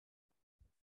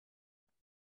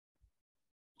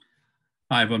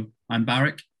Hi everyone, I'm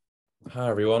Barak. Hi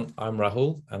everyone, I'm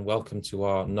Rahul and welcome to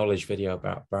our knowledge video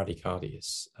about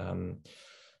bradycardias.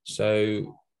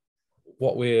 So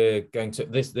what we're going to,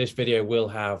 this video will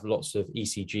have lots of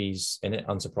ECGs in it,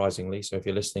 unsurprisingly. So if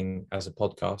you're listening as a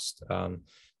podcast,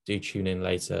 do tune in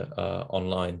later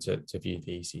online to view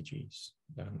the ECGs.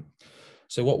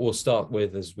 So what we'll start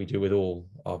with, as we do with all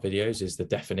our videos, is the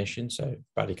definition. So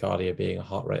bradycardia being a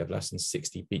heart rate of less than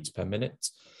 60 beats per minute.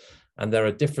 And there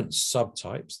are different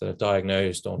subtypes that are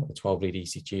diagnosed on a 12-lead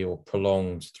ECG or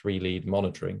prolonged 3-lead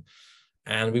monitoring.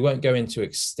 And we won't go into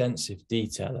extensive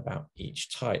detail about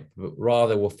each type, but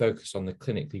rather we'll focus on the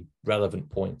clinically relevant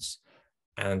points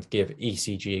and give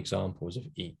ECG examples of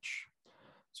each.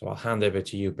 So I'll hand over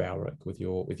to you, Barak, with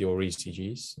your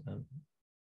ECGs.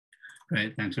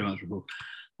 Great, thanks very much, Rahul.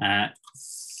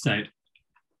 So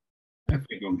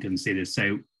hopefully everyone can see this.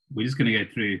 So we're just going to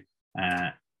go through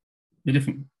the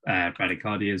different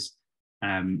bradycardias,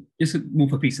 just more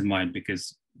for peace of mind,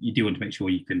 because you do want to make sure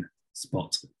you can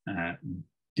spot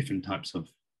different types of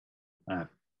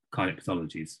cardiac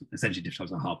pathologies, essentially different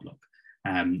types of heart block.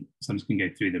 So I'm just going to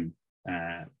go through them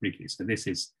briefly. So this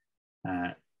is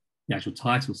the actual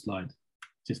title slide.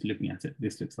 Just looking at it,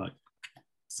 this looks like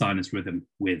sinus rhythm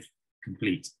with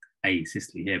complete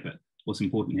asystole here, but what's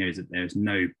important here is that there's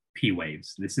no P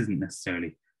waves. This isn't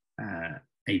necessarily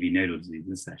AV nodal disease,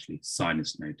 this is actually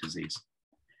sinus node disease.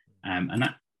 And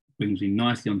that brings me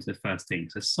nicely onto the first thing.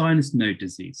 So sinus node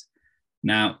disease.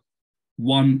 Now,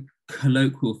 one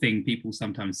colloquial thing people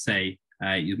sometimes say,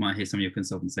 you might hear some of your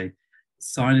consultants say,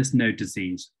 sinus node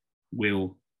disease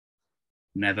will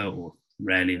never, or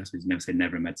rarely, I suppose you never say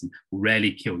never in medicine, will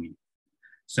rarely kill you.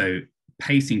 So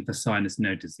pacing for sinus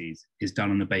node disease is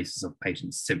done on the basis of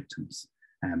patient's symptoms,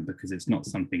 because it's not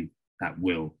something that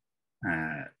will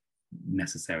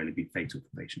necessarily be fatal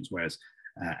for patients, whereas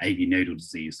AV nodal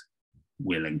disease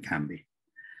will and can be.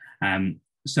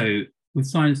 So with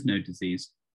sinus node disease,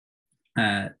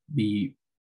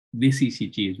 this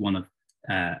ECG is one of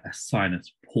a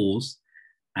sinus pause,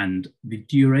 and the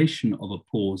duration of a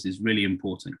pause is really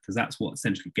important because that's what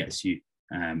essentially gets you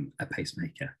a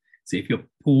pacemaker. So if your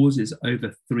pause is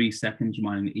over 3 seconds,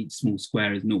 reminding that each small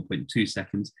square is 0.2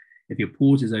 seconds. If your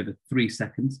pause is over 3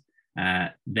 seconds,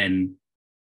 then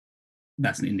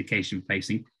that's an indication of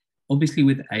pacing. Obviously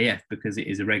with AF, because it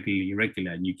is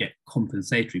irregular and you get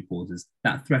compensatory pauses,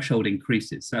 that threshold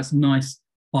increases. So that's a nice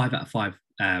 5 out of 5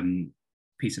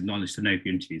 piece of knowledge to know for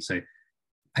your interview. So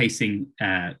pacing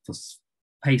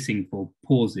for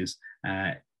pauses,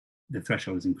 the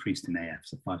threshold is increased in AF,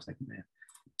 so 5 seconds AF.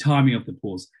 Timing of the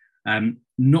pause.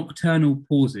 Nocturnal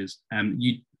pauses,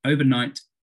 overnight,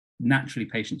 naturally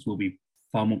patients will be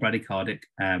far more bradycardic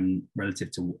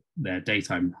relative to their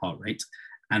daytime heart rate,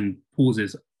 and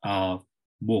pauses are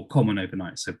more common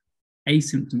overnight. So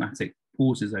asymptomatic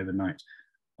pauses overnight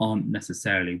aren't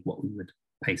necessarily what we would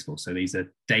pace for. So these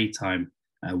are daytime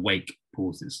wake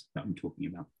pauses that I'm talking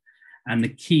about. And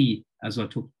the key, as I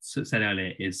said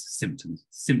earlier, is symptoms.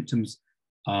 Symptoms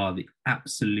are the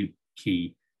absolute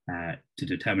key to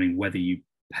determining whether you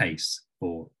pace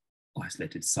for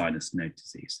isolated sinus node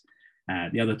disease.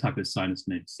 The other type of sinus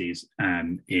node disease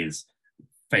is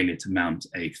failure to mount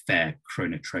a fair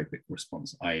chronotropic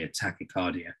response, i.e. a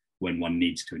tachycardia when one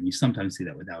needs to. And you sometimes see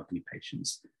that with elderly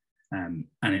patients. And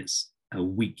it's a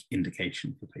weak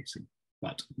indication for pacing,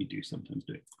 but we do sometimes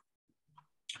do it.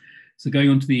 So going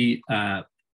on to the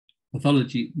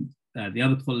pathology, the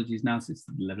other pathologies now, so it's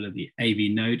the level of the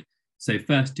AV node. So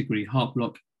first degree heart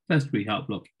block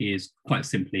is quite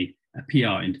simply a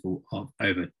PR interval of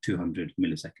over 200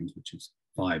 milliseconds, which is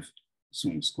 5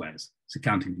 small squares. So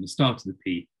counting from the start of the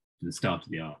P to the start of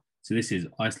the R. So this is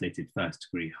isolated first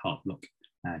degree heart block,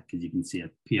 because you can see a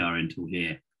PR interval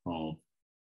here of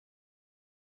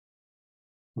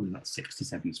probably about 6 to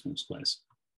 7 small squares.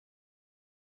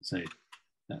 So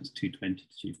that's 220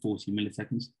 to 240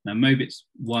 milliseconds. Now Mobitz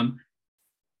 1,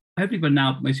 hopefully by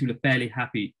now most people are fairly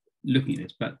happy looking at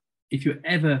this, but if you're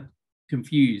ever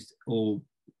confused or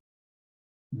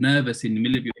nervous in the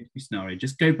middle of your interview scenario,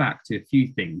 just go back to a few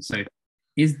things. So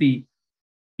is the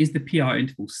PR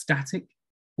interval static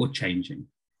or changing?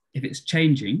 If it's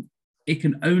changing, it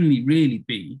can only really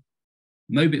be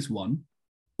Mobitz 1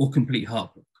 or complete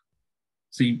heart block.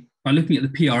 So by looking at the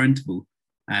PR interval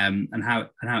and how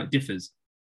it differs,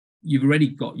 you've already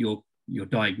got your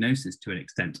diagnosis to an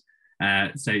extent.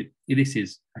 So this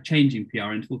is a changing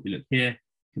PR interval. If we look here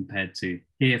compared to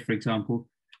here, for example,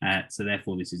 so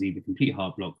therefore this is either complete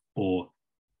heart block or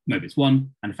Mobitz 1,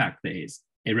 and the fact that it's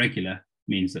irregular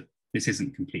means that this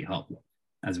isn't complete heart block,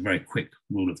 as a very quick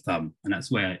rule of thumb. And that's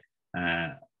where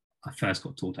I first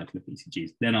got taught how to look at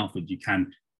ECGs. Then afterwards, you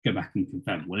can go back and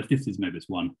confirm, well, if this is MOBIS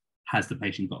 1, has the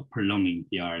patient got a prolonging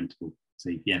PR interval?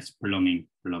 So yes, prolonging,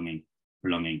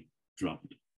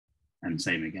 dropped, and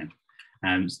same again.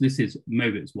 So this is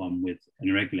MOBIS 1 with an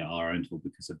irregular R interval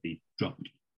because of the dropped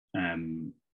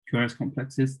QRS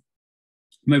complexes.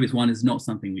 MOBIS 1 is not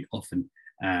something we often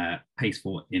pace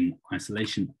for in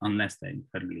isolation unless they're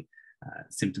incredibly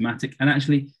symptomatic. And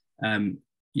actually, MOBIS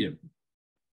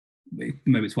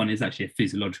 1 is actually a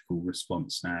physiological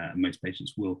response. Most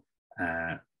patients will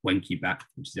wank you back,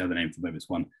 which is the other name for MOBIS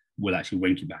 1, will actually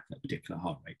wank you back at a particular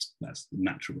heart rate. That's the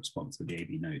natural response of the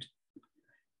AV node.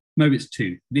 MOBIS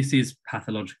 2, this is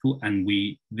pathological, and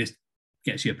this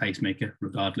gets you a pacemaker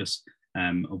regardless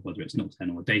of whether it's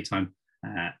nocturnal or daytime,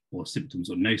 or symptoms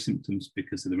or no symptoms,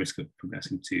 because of the risk of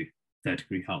progressing to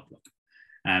third-degree heart block.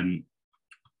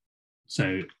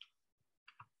 So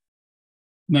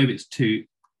MOBIS 2,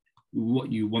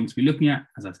 what you want to be looking at,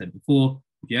 as I said before,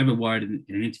 if you're ever worried in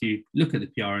an interview, look at the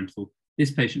PR interval.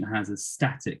 This patient has a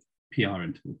static PR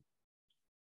interval.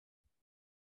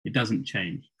 It doesn't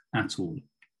change at all.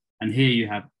 And here you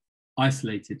have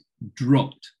isolated,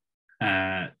 dropped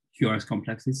QRS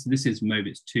complexes. So this is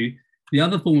MOBIS 2. The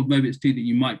other form of MOBIS 2 that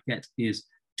you might get is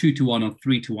 2-to-1 or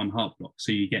 3-to-1 heart block.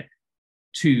 So you get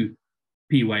 2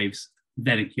 P waves,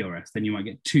 then a QRS. Then you might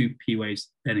get 2 P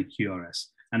waves, then a QRS.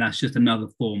 And that's just another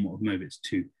form of MOBIS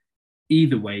 2.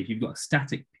 Either way, if you've got a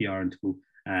static PR interval,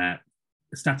 and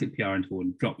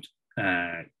dropped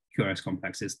QRS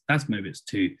complexes, that's MOBIS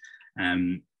 2.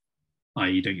 I.e.,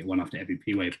 you don't get one after every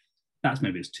P wave. That's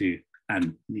MOBIS 2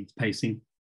 and needs pacing.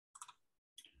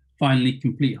 Finally,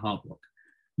 complete heart block.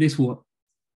 This will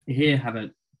here have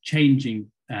a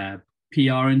changing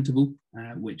PR interval,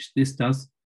 which this does.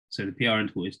 So the PR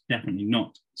interval is definitely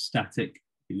not static.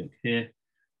 If you look here,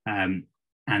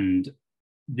 and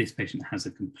this patient has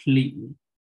a completely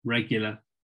regular,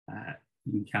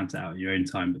 you can count it out at your own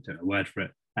time, but don't have a word for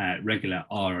it, regular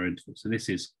R interval. So this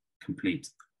is complete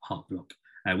heart block.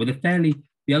 With a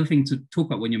the other thing to talk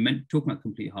about when you're talking about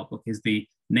complete heart block is the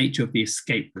nature of the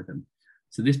escape rhythm.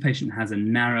 So this patient has a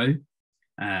narrow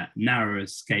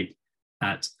escape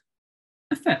at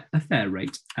a fair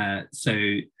rate.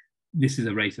 So this is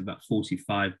a rate of about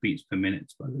 45 beats per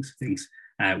minute by those things,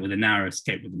 with a narrow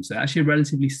escape rhythm. So actually a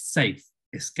relatively safe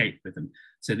escape rhythm.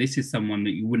 So this is someone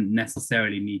that you wouldn't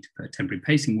necessarily need to put a temporary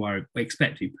pacing wire,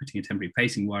 expect to be putting a temporary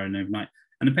pacing wire in overnight.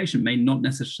 And the patient may not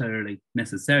necessarily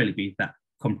be that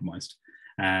compromised.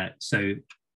 So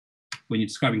when you're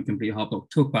describing complete heart block,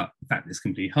 talk about the fact that it's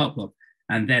complete heart block,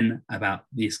 and then about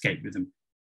the escape rhythm,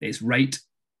 its rate,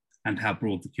 and how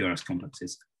broad the QRS complex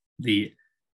is. The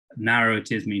narrower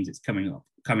it is means it's coming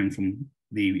from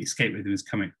the escape rhythm is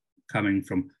coming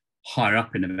from higher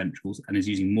up in the ventricles and is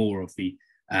using more of the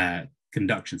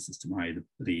conduction system, i.e.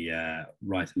 the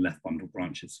right and left bundle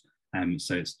branches.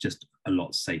 So it's just a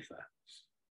lot safer.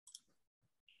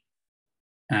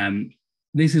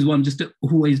 This is one just to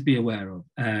always be aware of,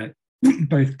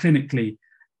 both clinically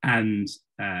and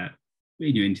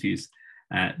in your interviews.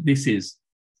 This is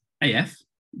AF,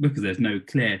 because there's no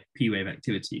clear P wave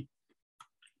activity.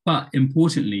 But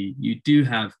importantly, you do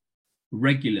have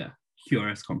regular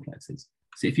QRS complexes.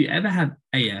 So if you ever have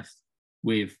AF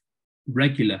with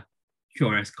regular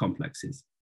QRS complexes,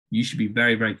 you should be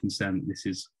very, very concerned that this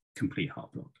is complete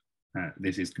heart block.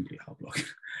 This is complete heart block.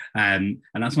 And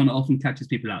that's one that often catches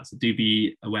people out, so do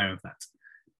be aware of that.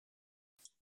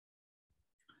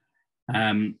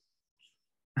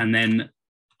 And then,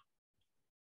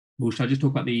 well, shall I just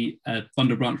talk about the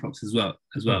bundle branch rocks as well?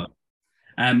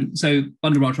 So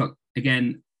bundle branch rock,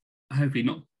 again, hopefully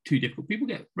not too difficult. People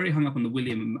get very hung up on the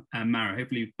William Marrow.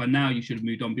 Hopefully by now you should have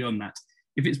moved on beyond that.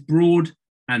 If it's broad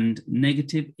and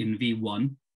negative in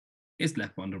V1, it's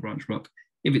left bundle branch rock.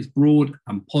 If it's broad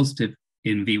and positive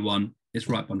in V1, it's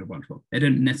right bundle branch rock. They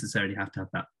don't necessarily have to have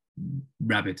that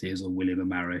rabbit ears or William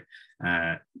Marrow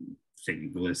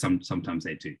thing, although sometimes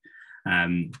they do.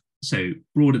 So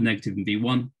broad and negative in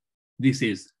V1, this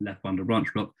is left bundle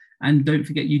branch block. And don't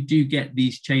forget, you do get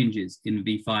these changes in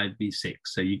V5, V6.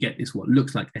 So you get this, what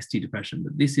looks like ST depression,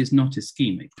 but this is not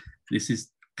ischemic. This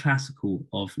is classical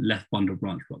of left bundle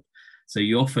branch block. So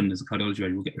you often, as a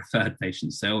cardiology, will get referred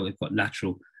patients say, oh, they've got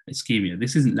lateral ischemia.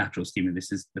 This isn't lateral ischemia.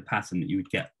 This is the pattern that you would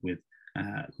get with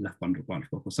left bundle branch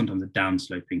block, or sometimes a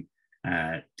downsloping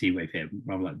T wave here,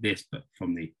 rather like this, but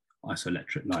from the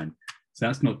isoelectric line. So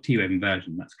that's not T wave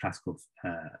inversion. That's classical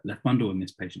left bundle, and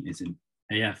this patient is in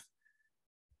AF.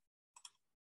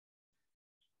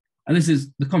 And this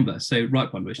is the converse, so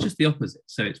right bundle, it's just the opposite.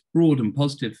 So it's broad and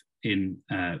positive in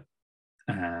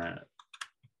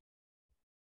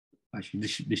actually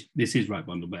this is right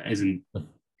bundle, but isn't,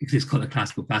 because it's got a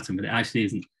classical pattern, but it actually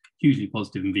isn't hugely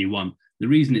positive in V1. The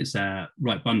reason it's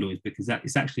right bundle is because that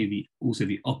it's actually also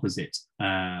the opposite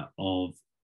of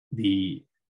the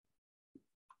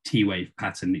T wave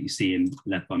pattern that you see in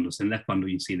left bundle. So in left bundle,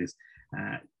 you see this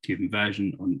T wave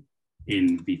inversion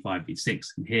in V5, V6,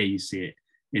 and here you see it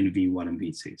in V1 and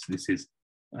V2. So this is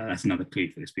that's another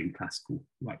clue for this being classical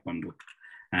right bundle.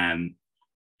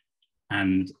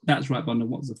 And that's right bundle.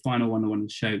 What's the final one I wanted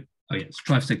to show? Oh yeah, it's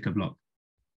trifascicular block.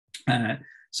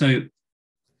 So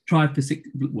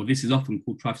trifascicular, well, this is often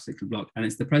called trifascicular block, and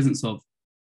it's the presence of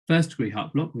first degree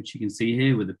heart block, which you can see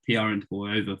here with a PR interval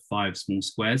over 5 small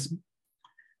squares.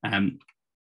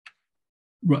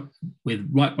 With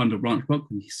right bundle branch block,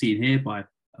 you can see in here by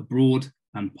a broad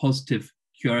and positive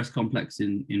QRS complex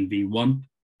in V1,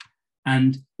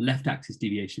 and left axis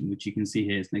deviation, which you can see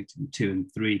here is -2 and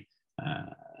 3.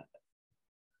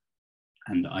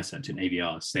 And ISAT and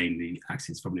AVR saying the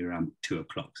axis is probably around 2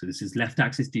 o'clock. So this is left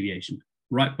axis deviation,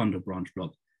 right bundle branch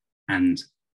block, and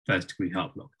first degree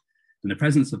heart block. And the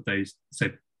presence of those,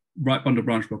 so right bundle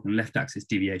branch block and left axis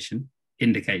deviation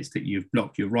indicates that you've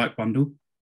blocked your right bundle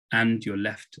and your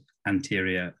left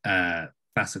anterior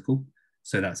fascicle.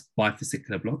 So that's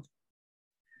bifascicular block.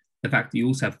 The fact that you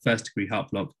also have first degree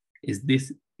heart block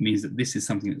means that this is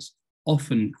something that's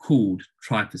often called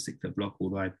trifascicular block,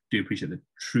 although I do appreciate that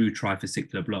true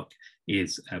trifascicular block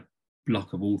is a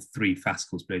block of all 3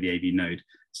 fascicles below the AV node.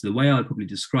 So the way I would probably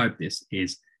describe this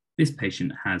is this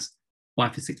patient has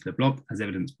bifascicular block as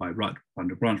evidenced by right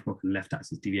bundle branch block and left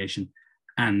axis deviation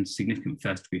and significant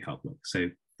first degree heart block.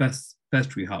 So first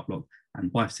degree heart block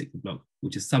and bifascicular block,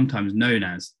 which is sometimes known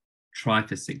as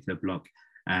trifascicular block.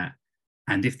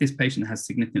 And if this patient has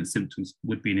significant symptoms,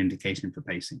 would be an indication for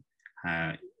pacing.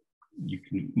 You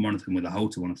can monitor them with a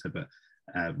Holter monitor, but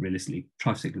realistically,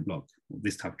 trifascicular block, or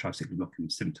this type of trifascicular block in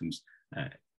symptoms,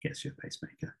 gets you a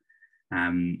pacemaker.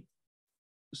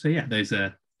 So yeah, those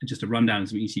are just a rundown of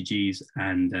some ECGs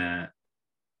and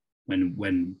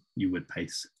when you would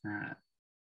pace in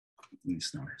these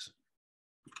scenarios.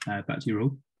 Back to you,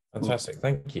 Rahul. Fantastic,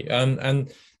 thank you.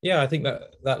 And yeah, I think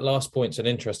that last point's an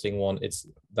interesting one. It's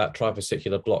that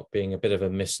trifascicular block being a bit of a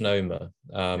misnomer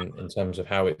in terms of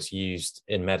how it's used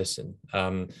in medicine.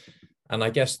 And I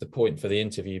guess the point for the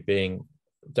interview being,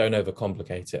 don't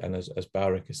overcomplicate it. And as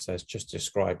Bradycardias says, just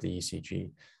describe the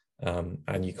ECG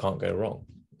and you can't go wrong,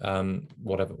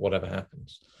 whatever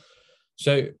happens.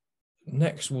 So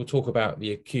next, we'll talk about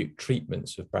the acute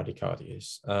treatments of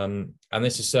bradycardias. And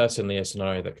this is certainly a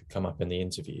scenario that could come up in the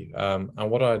interview. And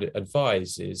what I'd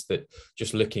advise is that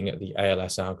just looking at the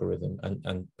ALS algorithm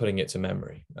and putting it to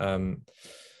memory.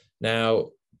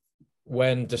 Now,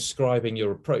 when describing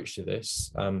your approach to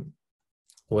this,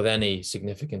 with any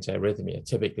significant arrhythmia,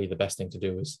 typically the best thing to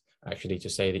do is actually to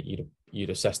say that you'd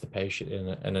assess the patient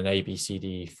in an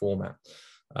ABCD format,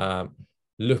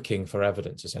 looking for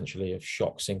evidence essentially of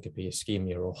shock, syncope,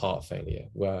 ischemia, or heart failure,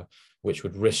 which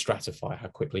would risk stratify how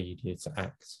quickly you need to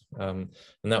act. And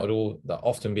that would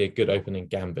often be a good opening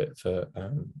gambit for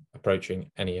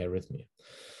approaching any arrhythmia.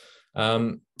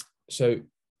 So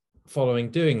following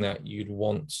doing that, you'd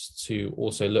want to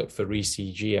also look for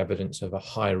ECG evidence of a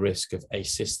high risk of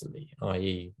asystole,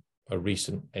 i.e. a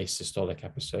recent asystolic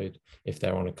episode if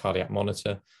they're on a cardiac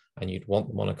monitor, and you'd want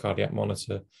them on a cardiac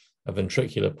monitor, a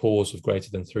ventricular pause of greater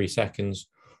than 3 seconds,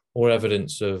 or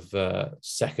evidence of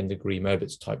second degree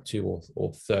Mobitz type 2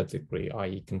 or third degree,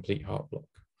 i.e. complete heart block.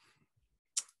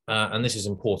 And this is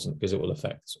important because it will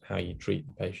affect how you treat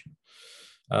the patient.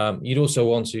 You'd also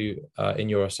want to, in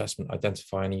your assessment,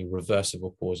 identify any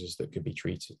reversible causes that could be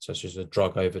treated, such as a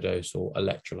drug overdose or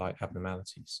electrolyte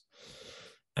abnormalities.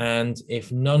 And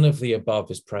if none of the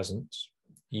above is present,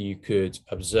 you could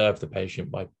observe the patient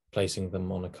by placing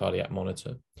them on a cardiac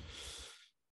monitor.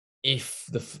 If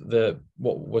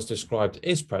what was described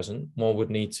is present, one would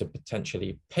need to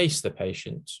potentially pace the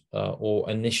patient or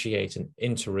initiate an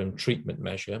interim treatment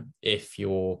measure if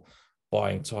you're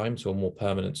buying time to a more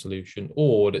permanent solution,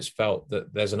 or it's felt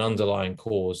that there's an underlying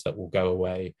cause that will go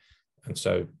away, and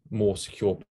so more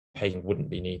secure pacing wouldn't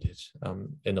be needed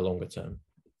in the longer term.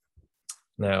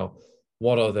 Now,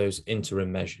 what are those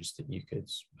interim measures that you could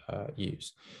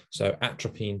use? So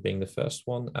atropine being the first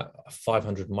one, at a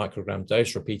 500 microgram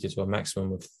dose repeated to a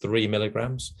maximum of 3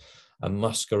 milligrams, a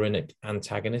muscarinic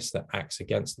antagonist that acts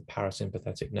against the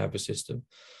parasympathetic nervous system.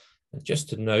 And just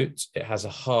to note, it has a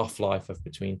half-life of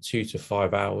between 2 to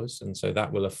 5 hours, and so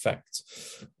that will affect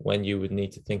when you would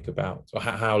need to think about, or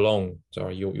how long,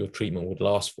 your treatment would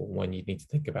last for, when you need to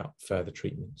think about further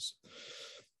treatments.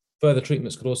 Further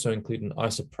treatments could also include an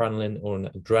isopranolone or an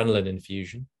adrenaline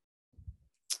infusion.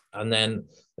 And then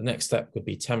the next step could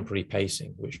be temporary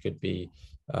pacing, which could be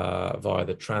via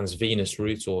the transvenous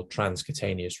route or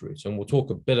transcutaneous route. And we'll talk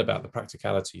a bit about the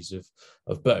practicalities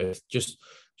of both. Just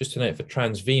to note, for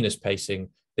transvenous pacing,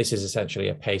 this is essentially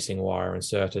a pacing wire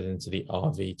inserted into the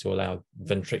RV to allow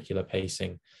ventricular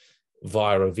pacing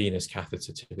via a venous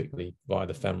catheter, typically via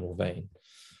the femoral vein.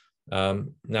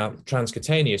 Now,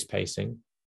 transcutaneous pacing,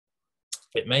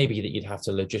 it may be that you'd have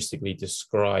to logistically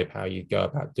describe how you go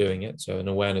about doing it. So an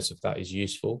awareness of that is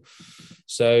useful.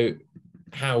 So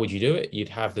how would you do it? You'd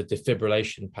have the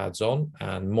defibrillation pads on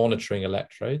and monitoring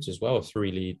electrodes as well, a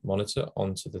 3-lead monitor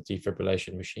onto the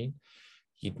defibrillation machine.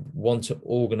 You'd want to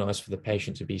organize for the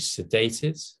patient to be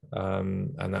sedated,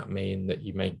 and that means that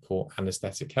you may call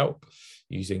anesthetic help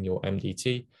using your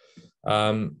MDT.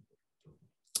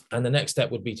 And the next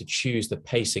step would be to choose the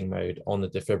pacing mode on the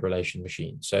defibrillation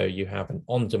machine. So you have an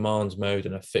on-demand mode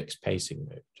and a fixed pacing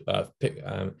mode.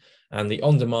 And the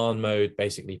on-demand mode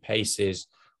basically paces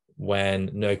when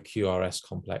no QRS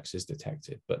complex is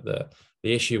detected. But the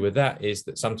issue with that is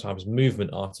that sometimes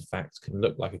movement artifacts can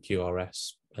look like a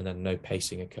QRS and then no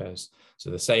pacing occurs. So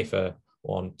the safer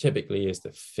one typically is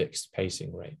the fixed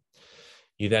pacing rate.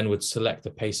 You then would select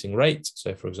the pacing rate.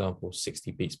 So for example,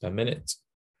 60 beats per minute.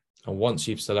 And once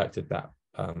you've selected that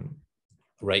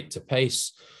rate to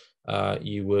pace,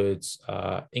 you would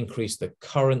increase the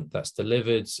current that's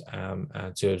delivered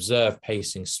and to observe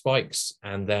pacing spikes,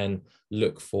 and then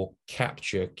look for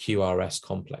capture QRS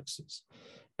complexes.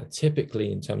 And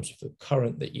typically, in terms of the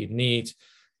current that you need,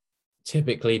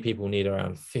 typically people need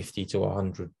around 50 to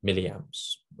 100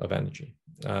 milliamps of energy.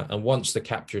 And once the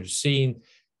capture is seen,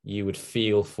 you would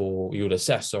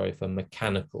assess for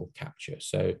mechanical capture.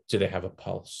 So do they have a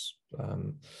pulse?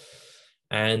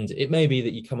 And it may be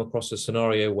that you come across a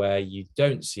scenario where you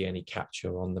don't see any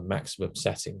capture on the maximum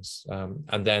settings.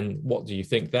 And then what do you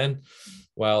think then?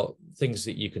 Well, things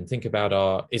that you can think about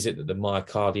are, is it that the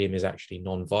myocardium is actually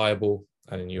non-viable?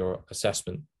 And in your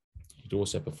assessment, you'd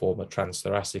also perform a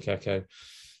transthoracic echo.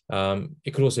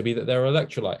 It could also be that there are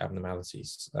electrolyte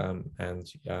abnormalities,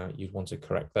 and you'd want to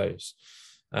correct those.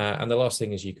 And the last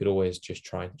thing is you could always just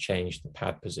try and change the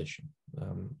pad position.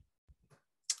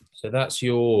 So that's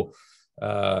your,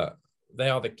 they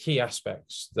are the key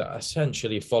aspects that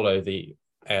essentially follow the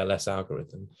ALS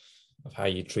algorithm of how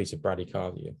you treat a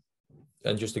bradycardia.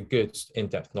 And just a good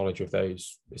in-depth knowledge of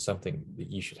those is something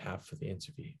that you should have for the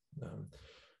interview.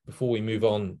 Before we move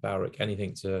on, Baurik,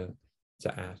 anything to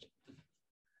add?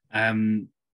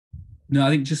 No, I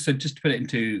think just to put it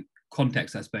into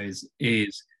context, I suppose,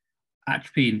 is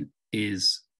atropine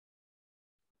is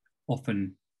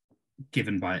often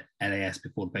given by LAS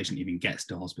before the patient even gets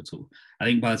to hospital. I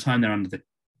think by the time they're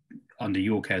under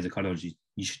your care as a cardiologist,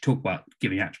 you should talk about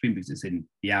giving atropine because it's in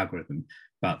the algorithm.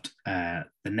 But the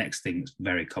next thing that's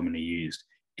very commonly used,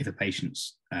 if a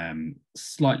patient's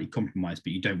slightly compromised,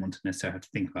 but you don't want to necessarily have to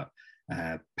think about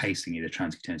pacing either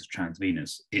transcutaneous or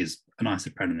transvenous, is an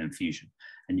isoprenoid infusion.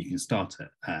 And you can start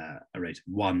at a rate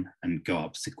of 1 and go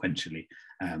up sequentially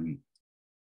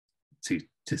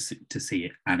to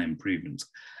see an improvement.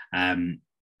 And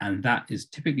that is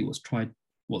typically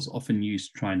what's often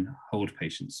used to try and hold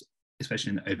patients,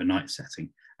 especially in the overnight setting.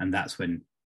 And that's when,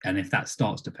 and if that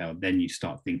starts to fail, then you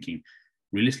start thinking,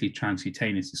 realistically,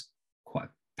 transcutaneous is quite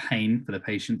a pain for the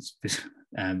patients,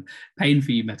 pain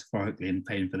for you metaphorically and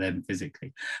pain for them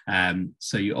physically.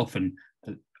 So you often,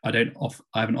 I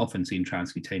haven't often seen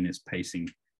transcutaneous pacing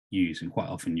used, and quite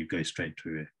often you go straight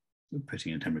to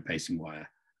putting a temporary pacing wire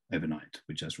overnight,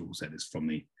 which, as Rahul said, is from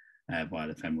the via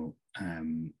the femoral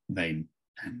vein,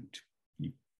 and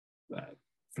you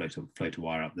float a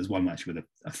wire up. There's one actually with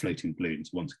a floating balloon.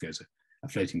 So once it goes a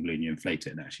floating balloon, you inflate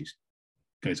it and it actually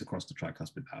goes across the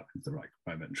tricuspid valve into the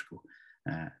right ventricle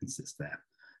and sits there.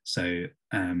 So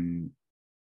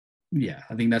yeah,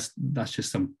 I think that's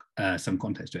just some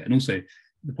context to it. And also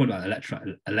the point about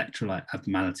electrolyte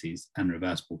abnormalities and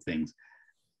reversible things,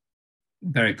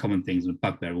 very common things, and a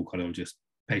bugbear of all cardiologists,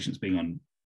 patients being on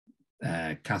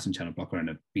calcium channel blocker and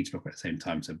a beta blocker at the same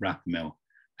time, so Rapamil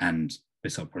and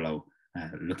bisoprolol,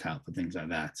 look out for things like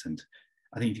that. And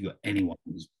I think if you've got anyone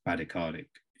who's bradycardic,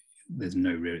 there's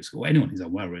no real excuse, or anyone who's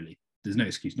unwell really, there's no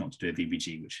excuse not to do a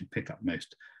VBG, which should pick up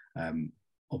most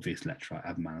obvious electrolyte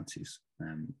abnormalities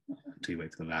until you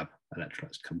wait for the lab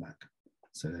electrolytes to come back.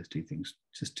 So those two things,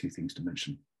 just two things to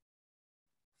mention.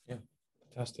 Yeah,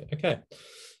 fantastic. Okay.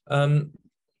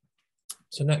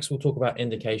 So next we'll talk about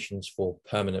indications for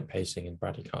permanent pacing in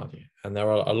bradycardia. And there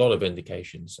are a lot of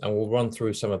indications, and we'll run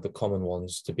through some of the common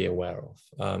ones to be aware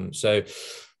of. So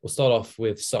We'll start off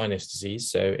with sinus disease.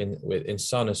 So in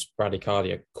sinus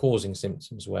bradycardia, causing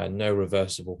symptoms where no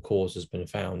reversible cause has been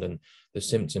found and the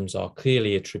symptoms are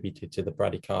clearly attributed to the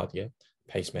bradycardia,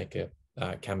 pacemaker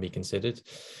can be considered.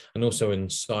 And also in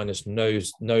sinus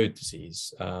node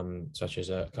disease, such as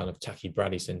a kind of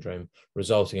tachybrady syndrome,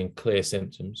 resulting in clear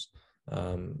symptoms,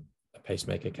 a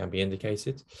pacemaker can be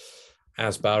indicated.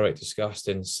 As Balric discussed,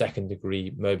 in second degree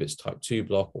Mobitz type 2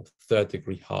 block or third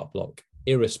degree heart block,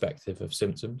 irrespective of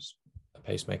symptoms, a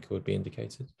pacemaker would be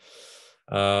indicated.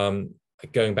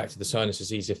 Going back to the sinus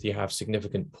disease, if you have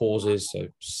significant pauses, so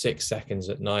 6 seconds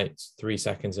at night, 3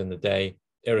 seconds in the day,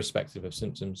 irrespective of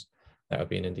symptoms, that would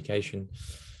be an indication.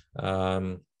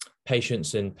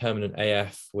 Patients in permanent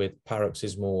AF with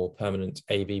paroxysmal or permanent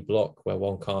AV block, where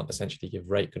one can't essentially give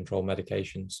rate control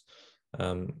medications,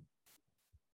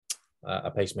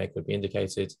 a pacemaker would be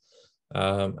indicated.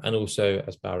 And also,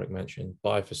 as Balric mentioned,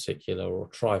 bifascicular or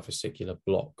trifascicular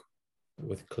block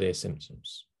with clear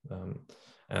symptoms.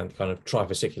 And kind of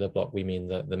trifascicular block, we mean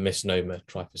the misnomer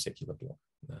trifascicular block.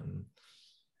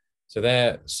 So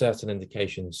there are certain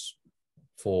indications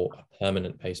for a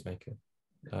permanent pacemaker.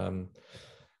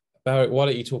 Balric, why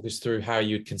don't you talk us through how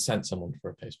you'd consent someone for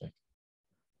a pacemaker?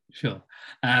 Sure.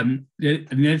 The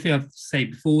other thing I'd say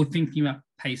before thinking about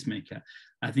pacemaker,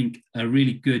 I think a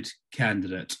really good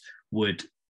candidate would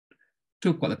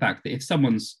talk about the fact that if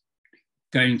someone's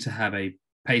going to have a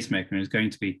pacemaker and is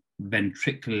going to be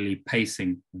ventricularly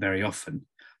pacing very often,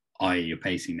 i.e. you're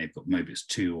pacing, they've got Mobitz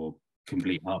 2 or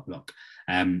complete heart block,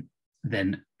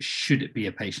 then should it be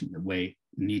a patient that we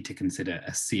need to consider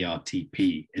a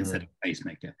CRTP instead of a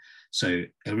pacemaker? So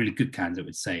a really good candidate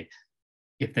would say,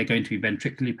 if they're going to be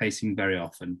ventricularly pacing very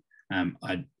often,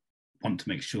 I'd want to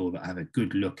make sure that I have a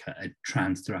good look at a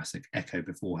transthoracic echo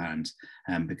beforehand,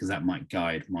 because that might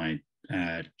guide my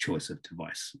choice of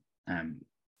device,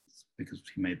 because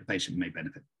the patient may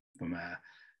benefit from a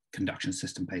conduction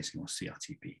system pacing or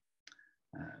CRTP.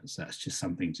 So that's just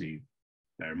something to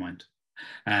bear in mind.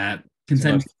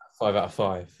 Consent 5 out of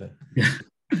 5.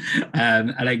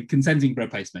 and then consenting for a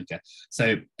pacemaker.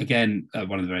 So again,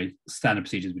 one of the very standard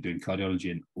procedures we do in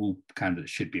cardiology, and all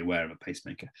candidates should be aware of a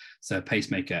pacemaker. So a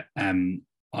pacemaker,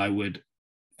 I would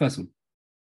first of all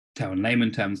tell in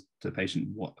layman terms to the patient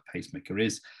what a pacemaker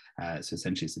is. So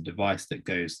essentially it's a device that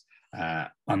goes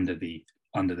under the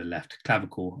left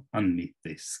clavicle, underneath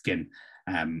the skin.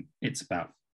 It's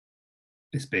about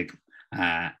this big,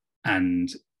 and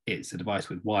it's a device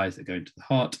with wires that go into the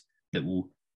heart that will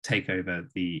take over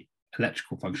the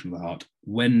electrical function of the heart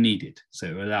when needed. So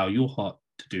it will allow your heart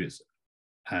to do its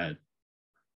to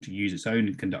use its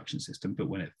own conduction system, but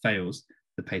when it fails,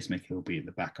 the pacemaker will be at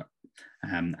the backup,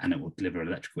 and it will deliver an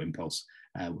electrical impulse,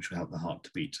 which will help the heart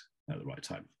to beat at the right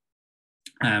time.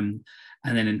 And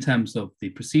then in terms of the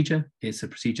procedure, it's a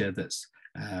procedure that's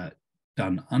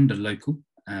done under local.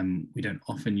 We don't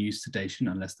often use sedation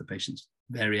unless the patient's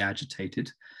very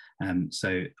agitated.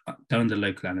 So done under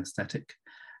local anesthetic.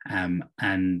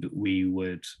 And we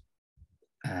would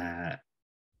done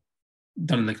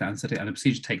under local anesthetic, and the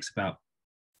procedure takes about,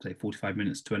 say, 45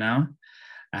 minutes to an hour.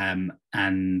 And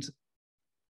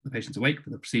the patient's awake for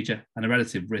the procedure, and the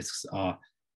relative risks are,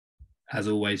 as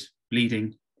always,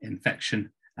 bleeding,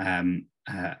 infection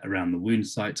around the wound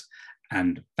site,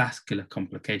 and vascular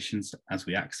complications as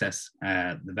we access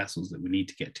the vessels that we need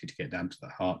to get down to the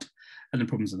heart, and the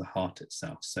problems of the heart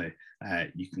itself. So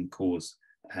you can cause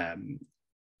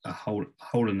a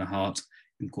hole in the heart,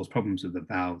 you can cause problems with the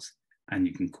valves, and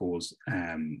you can cause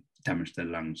damage to the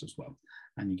lungs as well.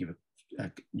 And you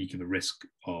give a risk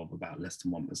of about less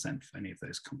than 1% for any of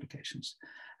those complications.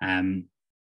 And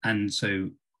so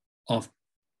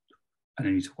and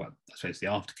then you talk about, I suppose, the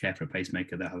aftercare for a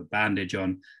pacemaker. They'll have a bandage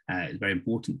on. It's very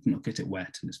important to not get it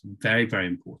wet, and it's very, very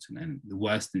important. And the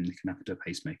worst thing that can happen to a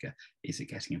pacemaker is it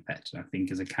getting infected. I think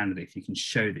as a candidate, if you can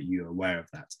show that you're aware of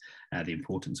that, the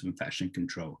importance of infection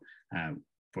control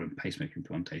for pacemaker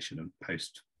implantation and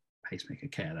post-pacemaker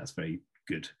care, that's very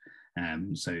good.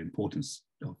 So importance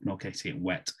of not getting it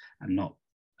wet and not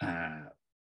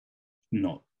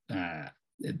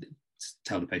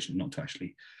tell the patient not to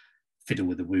actually fiddle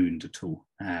with the wound at all,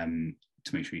 to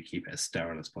make sure you keep it as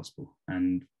sterile as possible.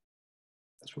 And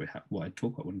that's what I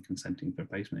talk about when consenting for a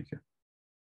pacemaker.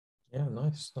 Yeah,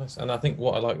 nice. And I think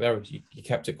what I like there is you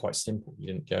kept it quite simple.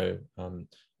 You didn't go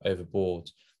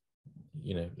overboard.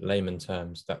 Layman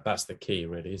terms. That's the key,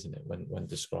 really, isn't it?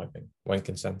 When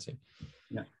consenting.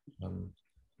 Yeah.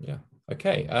 Yeah.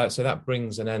 Okay. So that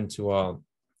brings an end to our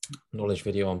knowledge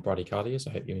video on bradycardias.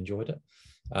 I hope you enjoyed it.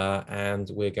 And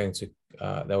we're going to,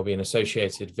 there will be an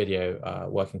associated video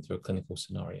working through a clinical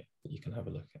scenario that you can have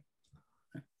a look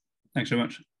at. Thanks very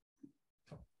much.